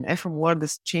FM world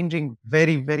is changing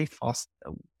very, very fast.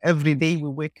 Every day we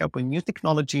wake up with new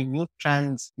technology, new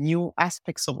trends, new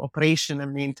aspects of operation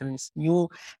and maintenance, new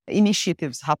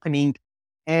initiatives happening.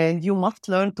 And you must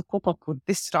learn to cope up with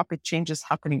this rapid changes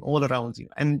happening all around you.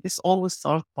 And this always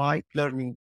starts by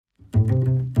learning.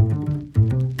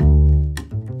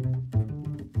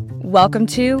 Welcome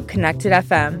to Connected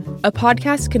FM, a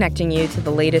podcast connecting you to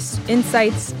the latest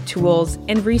insights, tools,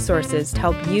 and resources to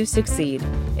help you succeed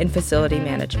in facility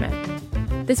management.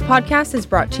 This podcast is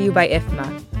brought to you by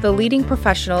IFMA, the leading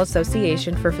professional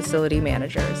association for facility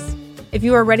managers. If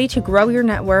you are ready to grow your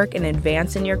network and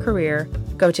advance in your career,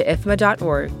 go to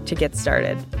ifma.org to get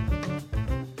started.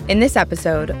 In this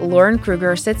episode, Lauren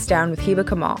Kruger sits down with Heba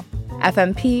Kamal,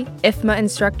 FMP, IFMA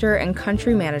instructor, and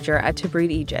country manager at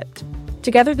Tabrid, Egypt.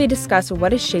 Together, they discuss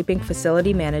what is shaping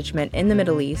facility management in the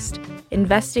Middle East,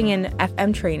 investing in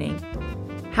FM training,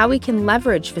 how we can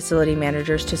leverage facility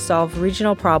managers to solve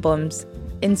regional problems,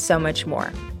 and so much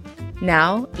more.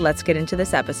 Now, let's get into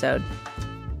this episode.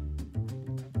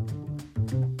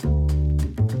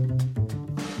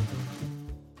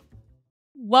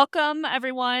 Welcome,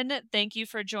 everyone. Thank you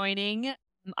for joining.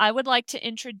 I would like to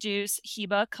introduce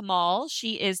Heba Kamal.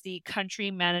 She is the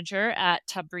country manager at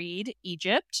Tabrid,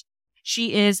 Egypt.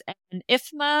 She is an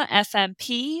IFMA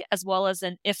FMP as well as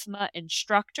an IFMA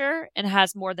instructor and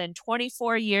has more than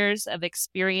 24 years of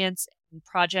experience in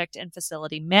project and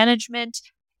facility management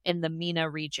in the MENA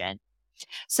region.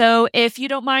 So if you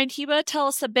don't mind, Heba, tell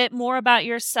us a bit more about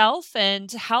yourself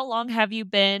and how long have you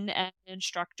been an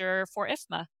instructor for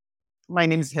IFMA? My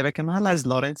name is Heba Kamal, as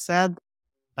Lauren said,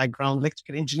 background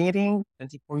electrical engineering,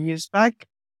 24 years back.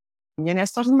 I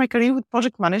started my career with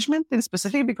project management in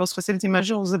specific because facility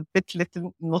management was a bit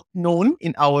little not known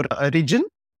in our region.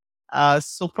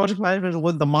 So project management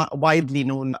was the widely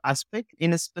known aspect.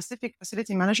 In a specific,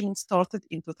 facility management started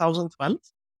in 2012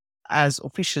 as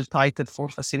official title for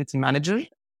facility manager.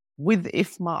 With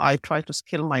IFMA, I tried to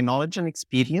scale my knowledge and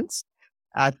experience.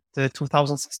 At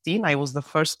 2016, I was the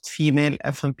first female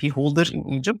FMP holder in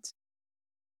Egypt.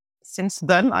 Since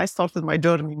then, I started my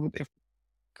journey with IFMA.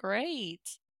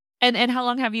 Great. And how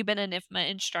long have you been an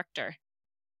IFMA instructor?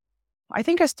 I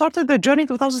think I started the journey in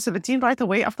 2017 right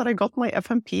away after I got my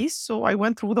FMP. So I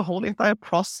went through the whole entire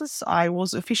process. I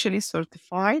was officially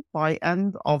certified by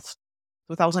end of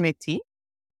 2018.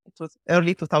 It was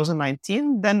early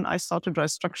 2019. Then I started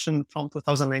instruction from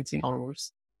 2019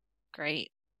 onwards.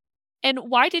 Great. And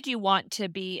why did you want to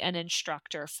be an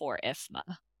instructor for IFMA?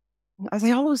 As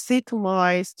I always say to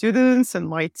my students and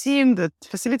my team, that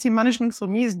facility management for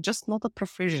me is just not a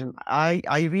profession.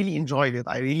 I really enjoy it.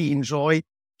 I really enjoy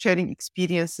sharing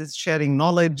experiences, sharing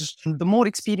knowledge. And the more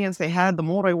experience I had, the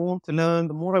more I want to learn,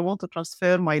 the more I want to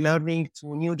transfer my learning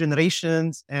to new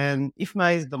generations. And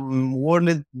IFMA is the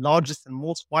world's largest and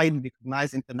most widely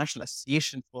recognized international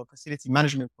association for facility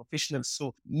management professionals.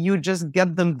 So you just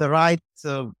get them the right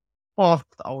path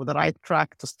or the right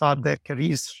track to start their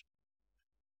careers.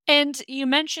 And you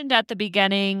mentioned at the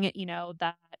beginning,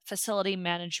 that facility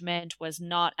management was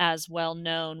not as well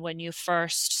known when you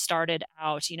first started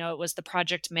out. It was the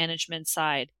project management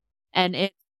side,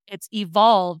 and it's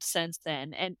evolved since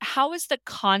then. And how is the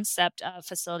concept of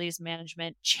facilities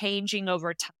management changing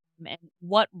over time, and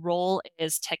what role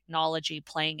is technology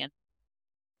playing in?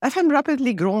 FM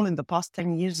rapidly grown in the past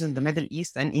 10 years in the Middle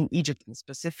East and in Egypt in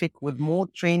specific. With more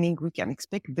training, we can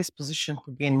expect this position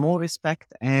to gain more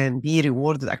respect and be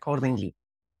rewarded accordingly.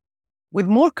 With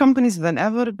more companies than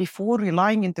ever before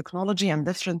relying on technology and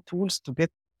different tools to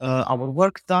get our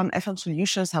work done, FM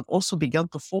solutions have also begun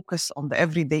to focus on the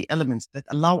everyday elements that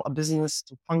allow a business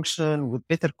to function with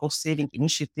better cost-saving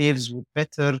initiatives, with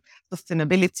better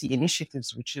sustainability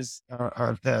initiatives, which is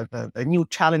the new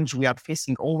challenge we are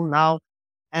facing all now.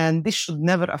 And this should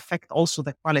never affect also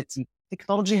the quality.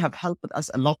 Technology have helped us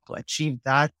a lot to achieve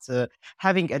that.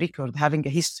 Having a record, having a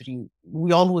history.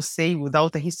 We always say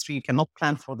without a history, you cannot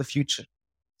plan for the future.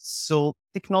 So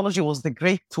technology was the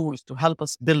great tool to help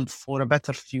us build for a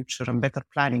better future and better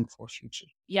planning for future.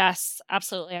 Yes,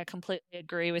 absolutely. I completely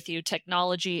agree with you.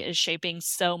 Technology is shaping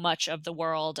so much of the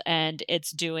world, and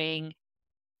it's doing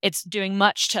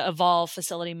much to evolve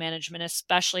facility management,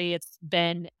 especially it's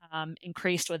been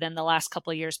increased within the last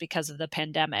couple of years because of the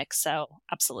pandemic. So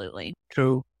absolutely.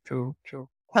 True.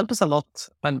 Help us a lot,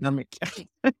 pandemic.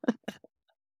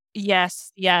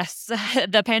 Yes.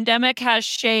 The pandemic has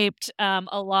shaped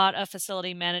a lot of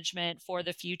facility management for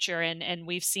the future. And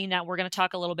we've seen that. We're going to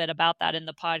talk a little bit about that in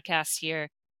the podcast here.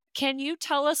 Can you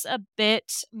tell us a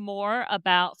bit more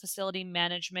about facility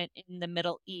management in the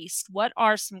Middle East? What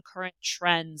are some current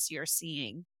trends you're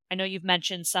seeing? I know you've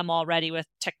mentioned some already with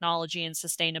technology and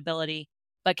sustainability.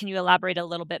 but can you elaborate a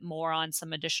little bit more on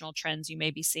some additional trends you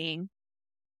may be seeing?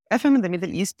 FM in the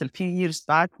Middle East a few years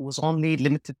back was only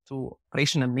limited to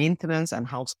operation and maintenance and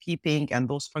housekeeping, and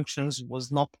those functions was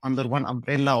not under one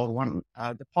umbrella or one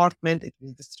department. It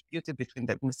was distributed between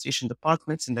the administration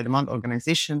departments in the demand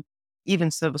organization.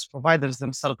 Even service providers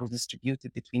themselves were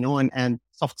distributed between ON and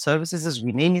soft services, as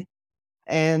we name it.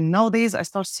 And nowadays, I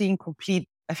start seeing complete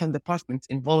FM departments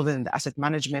involved in the asset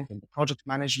management and the project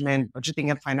management,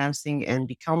 budgeting and financing, and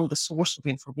become the source of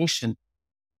information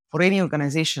for any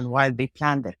organization while they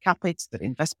plan their capex, their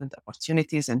investment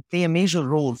opportunities, and play a major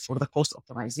role for the cost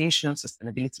optimization,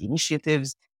 sustainability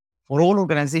initiatives for all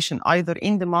organizations, either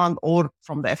in demand or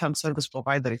from the FM service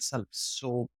provider itself.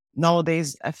 So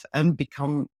nowadays, FM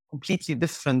become completely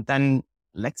different than,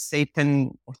 let's say,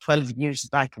 10 or 12 years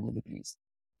back in the Middle East.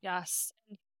 Yes.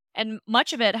 And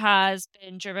much of it has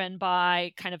been driven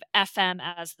by kind of FM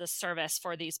as the service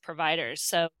for these providers.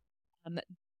 So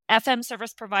FM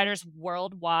service providers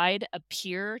worldwide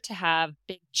appear to have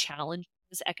big challenges,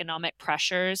 economic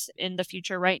pressures in the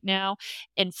future right now.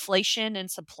 Inflation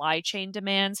and supply chain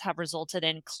demands have resulted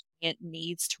in client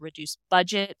needs to reduce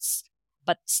budgets,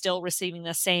 but still receiving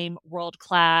the same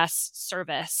world-class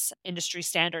service, industry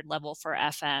standard level for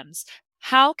FMs.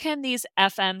 How can these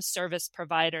FM service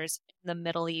providers in the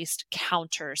Middle East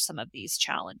counter some of these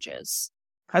challenges?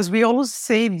 As we always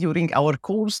say during our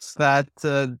course, that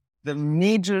the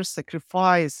major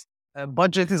sacrifice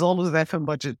budget is always the FM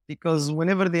budget, because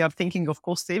whenever they are thinking of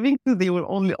cost saving, they will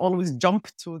only always jump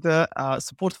to the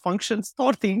support function,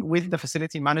 starting with the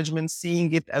facility management,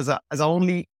 seeing it as a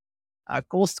only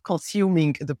cost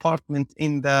consuming department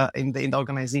in the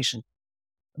organization.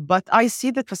 But I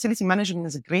see that facility management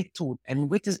is a great tool, and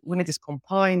when it is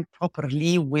combined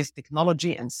properly with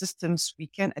technology and systems, we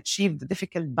can achieve the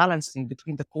difficult balancing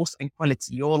between the cost and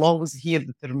quality. You will always hear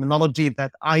the terminology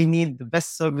that I need the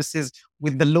best services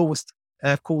with the lowest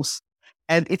cost.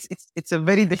 And it's a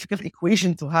very difficult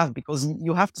equation to have, because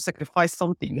you have to sacrifice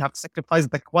something. You have to sacrifice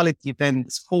the quality, then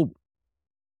the scope.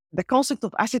 The concept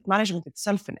of asset management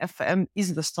itself in FM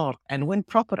is the start. And when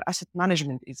proper asset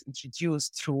management is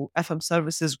introduced through FM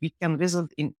services, we can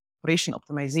result in operation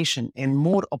optimization and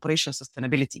more operation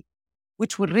sustainability,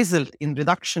 which will result in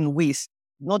reduction waste,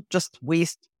 not just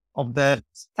waste of the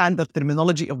standard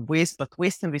terminology of waste, but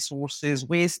waste in resources,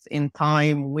 waste in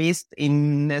time, waste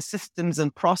in systems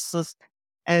and process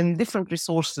and different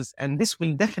resources. And this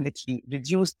will definitely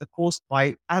reduce the cost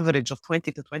by average of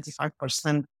 20 to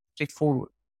 25% straightforward.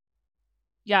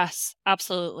 Yes,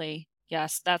 absolutely.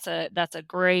 Yes, that's a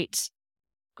great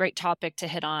topic to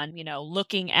hit on,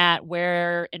 looking at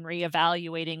where and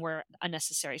reevaluating where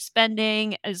unnecessary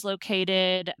spending is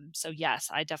located. So yes,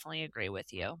 I definitely agree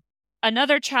with you.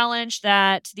 Another challenge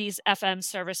that these FM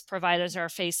service providers are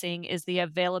facing is the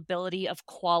availability of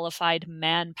qualified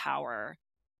manpower.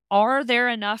 Are there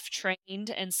enough trained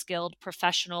and skilled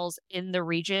professionals in the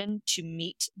region to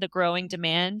meet the growing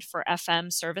demand for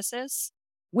FM services?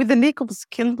 With the lack of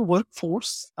skilled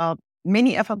workforce,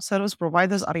 many FM service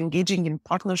providers are engaging in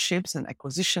partnerships and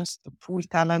acquisitions to pool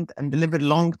talent and deliver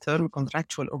long-term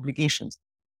contractual obligations.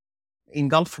 In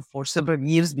Gulf for several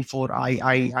years before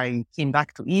I came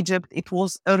back to Egypt, it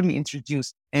was early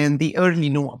introduced, and they early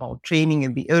know about training,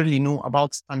 and they early know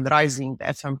about standardizing the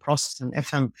FM process and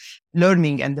FM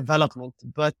learning and development.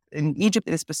 But in Egypt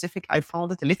in specific, I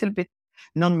found it a little bit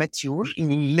non-mature.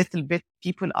 In a little bit,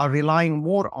 people are relying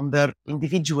more on their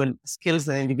individual skills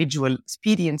and individual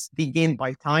experience they gain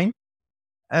by time.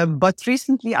 But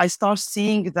recently, I start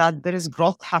seeing that there is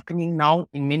growth happening now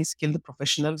in many skilled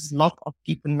professionals. A lot of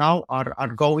people now are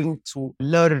going to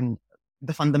learn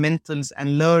the fundamentals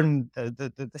and learn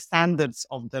the standards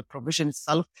of the provision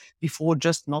itself before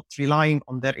just not relying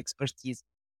on their expertise.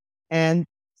 And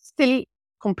still,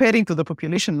 comparing to the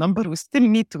population number, we still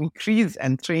need to increase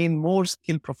and train more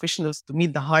skilled professionals to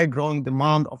meet the high growing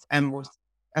demand of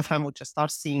FM, which I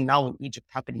start seeing now in Egypt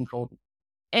happening growing.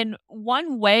 And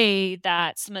one way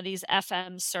that some of these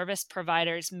FM service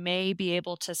providers may be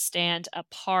able to stand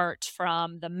apart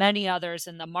from the many others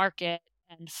in the market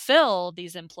and fill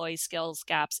these employee skills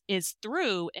gaps is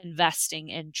through investing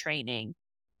in training.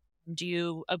 Do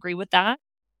you agree with that?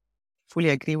 Fully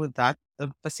agree with that.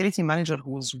 The facility manager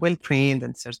who is well trained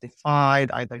and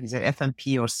certified, either he's a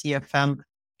FMP or CFM,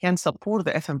 can support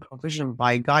the FM provision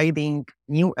by guiding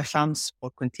new FMs for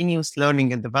continuous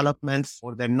learning and development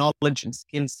for their knowledge and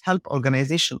skills, help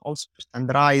organization also to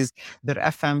standardize their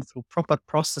FM through proper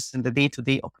process in the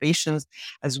day-to-day operations,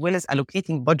 as well as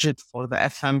allocating budget for the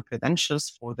FM credentials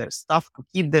for their staff to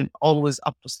keep them always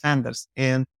up to standards.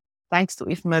 And thanks to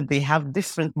IFMA, they have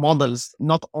different models,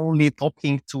 not only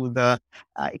talking to the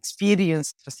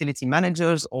experienced facility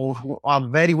managers or who are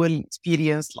very well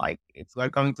experienced, like if we are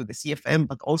going to the CFM,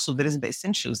 but also there is the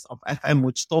essentials of FM,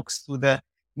 which talks to the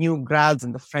new grads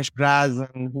and the fresh grads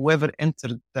and whoever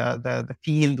entered the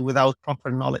field without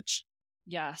proper knowledge.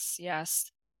 Yes,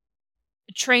 yes.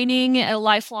 Training,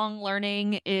 lifelong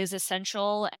learning is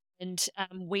essential. And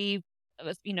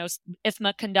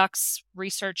IFMA conducts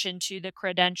research into the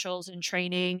credentials and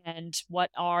training and what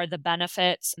are the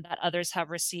benefits that others have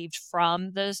received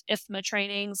from the IFMA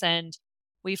trainings. And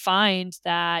we find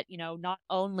that, not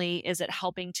only is it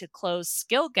helping to close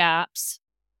skill gaps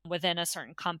within a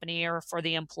certain company or for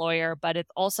the employer, but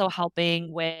it's also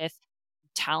helping with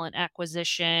talent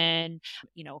acquisition,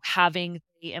 having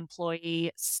the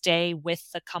employee stay with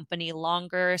the company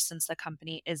longer since the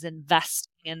company is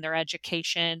investing in their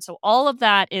education. So all of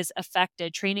that is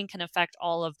affected. Training can affect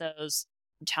all of those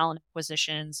talent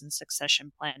acquisitions and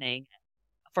succession planning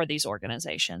for these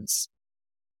organizations.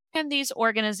 And these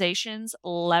organizations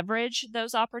leverage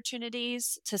those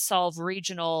opportunities to solve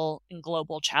regional and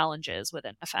global challenges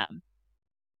within FM.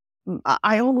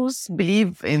 I always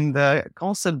believe in the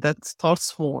concept that starts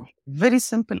small. Very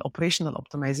simple operational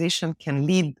optimization can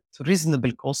lead to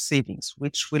reasonable cost savings,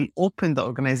 which will open the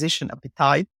organization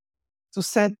appetite to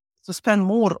spend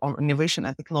more on innovation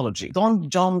and technology. Don't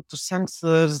jump to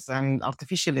sensors and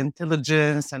artificial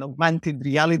intelligence and augmented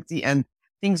reality and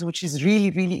things which is really,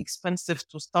 really expensive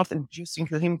to start introducing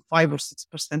to him 5 or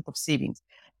 6% of savings,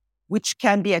 which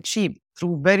can be achieved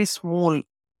through very small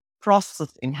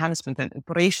process enhancement and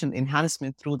operation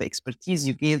enhancement through the expertise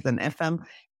you gained in FM,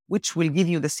 which will give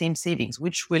you the same savings,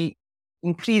 which will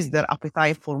increase their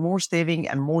appetite for more saving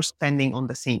and more spending on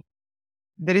the same.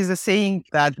 There is a saying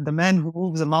that the man who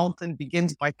moves a mountain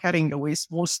begins by carrying away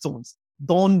small stones.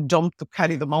 Don't jump to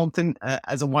carry the mountain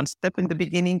as a one step in the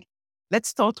beginning. Let's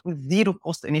start with zero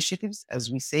cost initiatives, as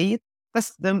we say it,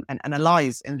 test them and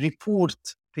analyze and report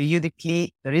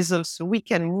periodically the results so we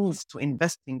can move to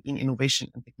investing in innovation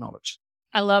and technology.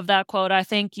 I love that quote. I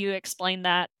think you explained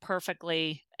that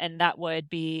perfectly, and that would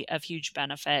be of huge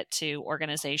benefit to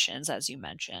organizations, as you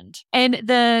mentioned. And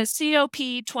the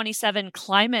COP27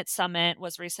 Climate Summit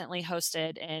was recently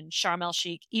hosted in Sharm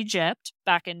el-Sheikh, Egypt,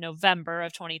 back in November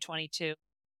of 2022.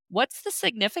 What's the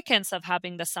significance of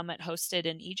having the summit hosted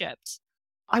in Egypt?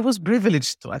 I was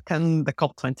privileged to attend the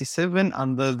COP27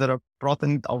 under the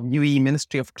representative of UAE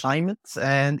Ministry of Climate,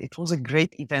 and it was a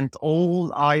great event.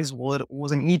 All eyes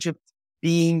was in Egypt,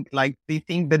 being like they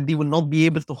think that they will not be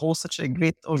able to host such a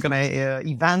great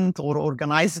event or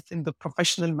organize it in the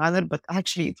professional manner, but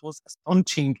actually it was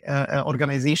astonishing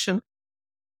organization.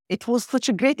 It was such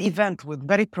a great event with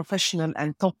very professional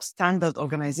and top standard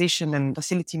organization and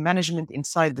facility management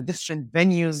inside the different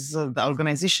venues. The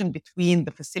organization between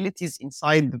the facilities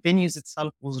inside the venues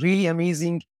itself was really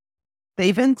amazing. The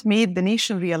event made the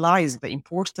nation realize the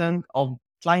importance of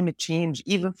climate change,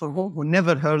 even for who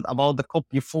never heard about the COP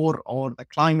before or the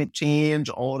climate change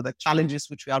or the challenges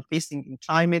which we are facing in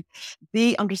climate.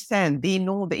 They understand, they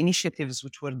know the initiatives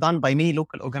which were done by many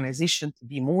local organizations to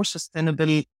be more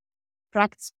sustainable,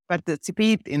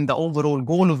 participate in the overall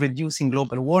goal of reducing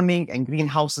global warming and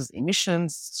greenhouses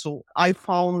emissions. So I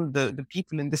found the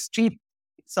people in the street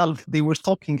itself, they were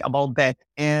talking about that.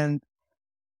 And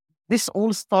this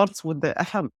all starts with the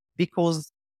FM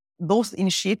because those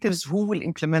initiatives, who will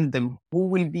implement them, who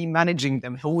will be managing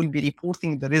them, who will be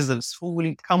reporting the results, who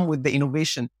will come with the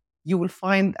innovation. You will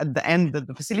find at the end that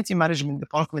the facility management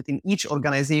department in each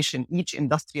organization, each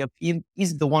industrial field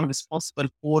is the one responsible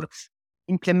for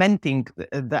implementing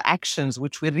the actions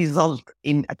which will result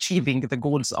in achieving the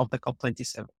goals of the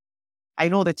COP27. I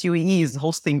know that UAE is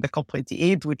hosting the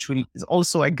COP28, which is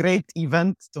also a great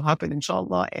event to happen,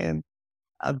 inshallah. And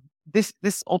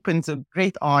this opens a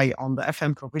great eye on the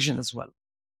FM provision as well.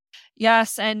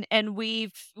 Yes, and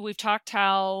we've talked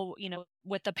how,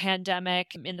 with the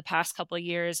pandemic in the past couple of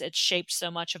years, it's shaped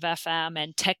so much of FM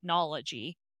and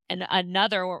technology. And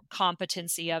another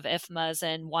competency of IFMA's,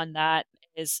 and one that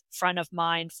is front of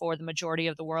mind for the majority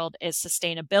of the world, is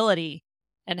sustainability,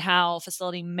 and how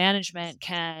facility management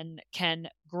can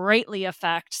greatly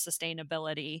affect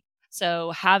sustainability.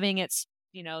 So having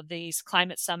these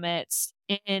climate summits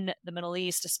in the Middle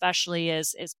East especially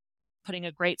is putting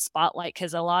a great spotlight,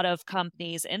 because a lot of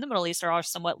companies in the Middle East are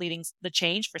somewhat leading the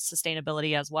change for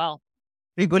sustainability as well.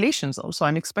 Regulations also,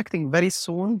 I'm expecting very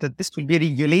soon that this will be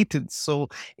regulated, so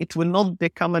it will not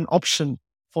become an option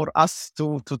for us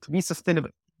to be sustainable.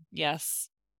 Yes.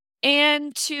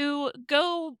 And to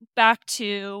go back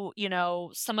to,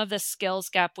 some of the skills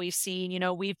gap we've seen,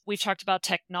 we've talked about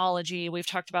technology, we've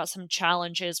talked about some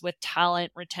challenges with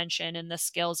talent retention and the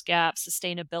skills gap,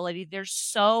 sustainability. There's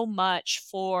so much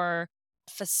for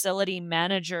a facility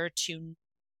manager to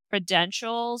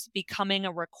credentials becoming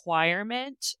a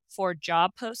requirement for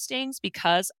job postings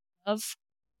because of,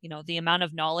 the amount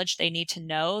of knowledge they need to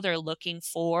know. They're looking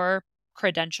for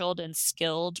credentialed and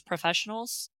skilled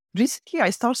professionals. Recently,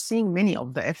 I start seeing many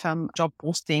of the FM job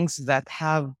postings that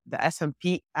have the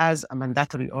FMP as a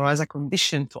mandatory or as a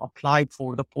condition to apply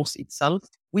for the post itself.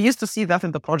 We used to see that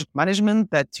in the project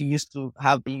management, that you used to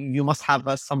have, you must have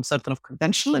some certain of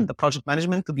credential in the project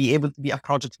management to be able to be a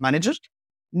project manager.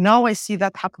 Now I see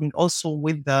that happening also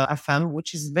with the FM,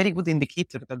 which is a very good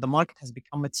indicator that the market has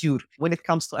become mature when it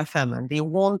comes to FM. And they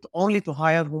want only to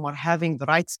hire whom are having the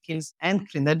right skills and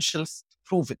credentials to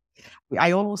prove it.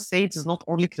 I always say it is not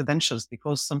only credentials,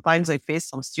 because sometimes I face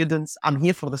some students, I'm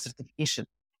here for the certification.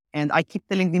 And I keep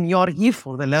telling them, you are here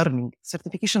for the learning.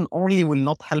 Certification only will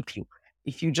not help you.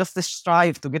 If you just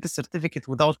strive to get a certificate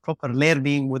without proper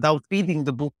learning, without reading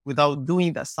the book, without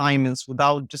doing the assignments,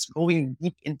 without just going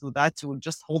deep into that, you will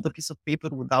just hold a piece of paper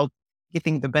without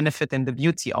getting the benefit and the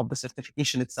beauty of the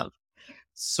certification itself.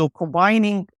 So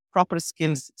combining proper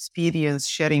skills, experience,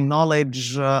 sharing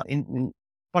knowledge, in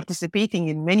participating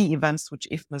in many events, which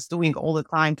IFMA is doing all the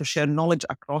time to share knowledge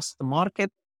across the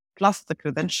market, plus the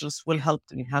credentials will help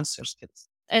to enhance your skills.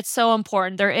 It's so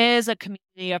important. There is a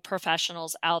community of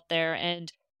professionals out there. And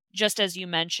just as you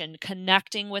mentioned,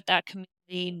 connecting with that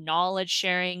community, knowledge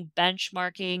sharing,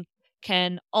 benchmarking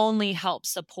can only help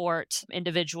support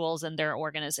individuals and their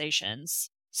organizations.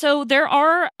 So there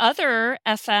are other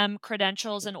FM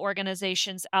credentials and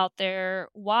organizations out there.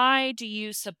 Why do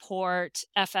you support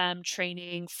FM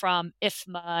training from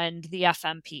IFMA and the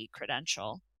FMP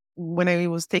credential? When I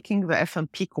was taking the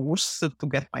FMP course to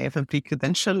get my FMP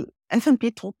credential,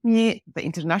 FMP taught me the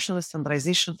international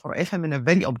standardization for FM in a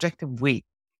very objective way,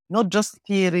 not just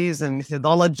theories and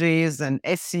methodologies and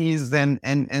essays and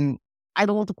I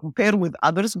don't want to compare with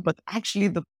others, but actually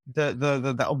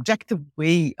the objective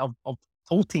way of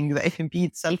taughting the FMP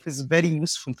itself is very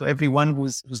useful to everyone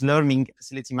who's learning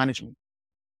facility management.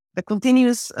 The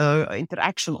continuous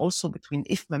interaction also between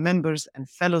IFMA members and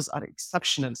fellows are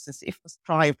exceptional, since IFMA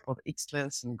strive for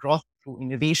excellence and growth through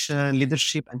innovation,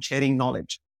 leadership, and sharing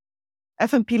knowledge.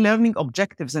 FMP learning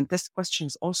objectives and test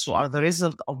questions also are the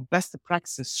result of best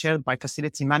practices shared by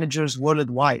facility managers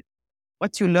worldwide.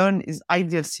 What you learn is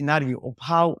ideal scenario of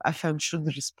how FM should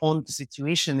respond to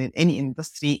situation in any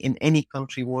industry, in any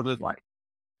country worldwide.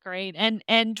 Great.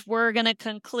 And we're going to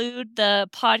conclude the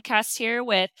podcast here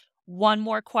with one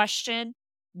more question.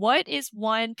 What is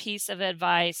one piece of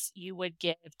advice you would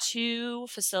give to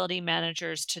facility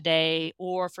managers today,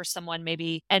 or for someone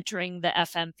maybe entering the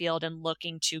FM field and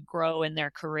looking to grow in their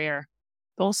career?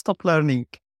 Don't stop learning,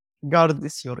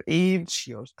 regardless your age,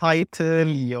 your title,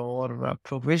 your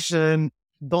provision.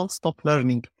 Don't stop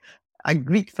learning. A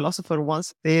Greek philosopher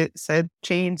once said,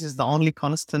 change is the only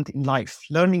constant in life.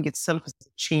 Learning itself is a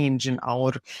change in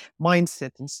our mindset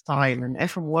and style. And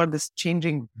FM world is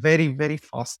changing very, very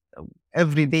fast.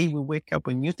 Every day we wake up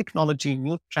with new technology,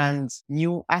 new trends,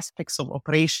 new aspects of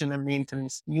operation and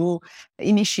maintenance, new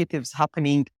initiatives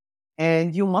happening.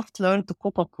 And you must learn to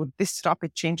cope up with this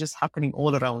rapid changes happening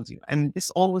all around you. And this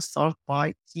always starts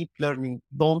by keep learning.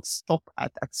 Don't stop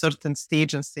at a certain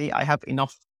stage and say, I have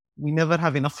enough. We never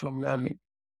have enough from learning.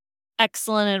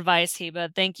 Excellent advice,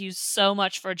 Heba. Thank you so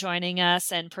much for joining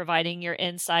us and providing your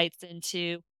insights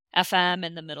into FM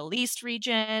in the Middle East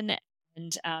region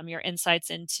and your insights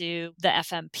into the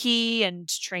FMP and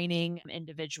training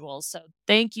individuals. So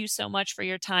thank you so much for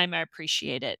your time. I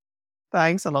appreciate it.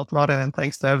 Thanks a lot, Lauren, and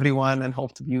thanks to everyone, and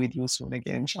hope to be with you soon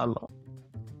again, inshallah.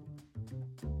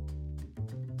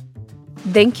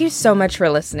 Thank you so much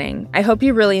for listening. I hope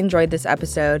you really enjoyed this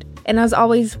episode. And as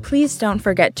always, please don't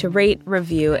forget to rate,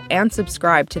 review, and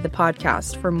subscribe to the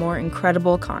podcast for more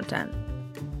incredible content.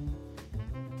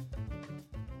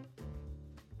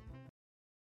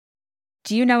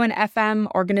 Do you know an FM,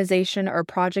 organization, or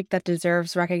project that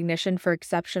deserves recognition for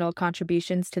exceptional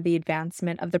contributions to the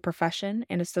advancement of the profession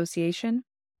and association?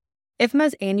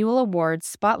 IFMA's annual awards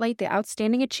spotlight the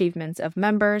outstanding achievements of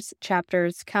members,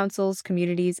 chapters, councils,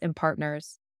 communities, and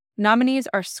partners. Nominees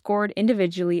are scored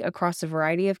individually across a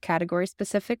variety of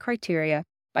category-specific criteria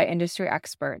by industry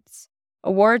experts.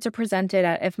 Awards are presented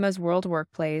at IFMA's World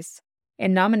Workplace,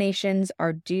 and nominations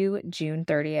are due June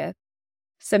 30th.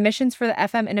 Submissions for the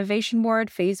FM Innovation Award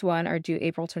Phase 1 are due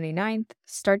April 29th.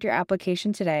 Start your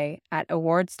application today at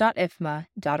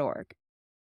awards.ifma.org.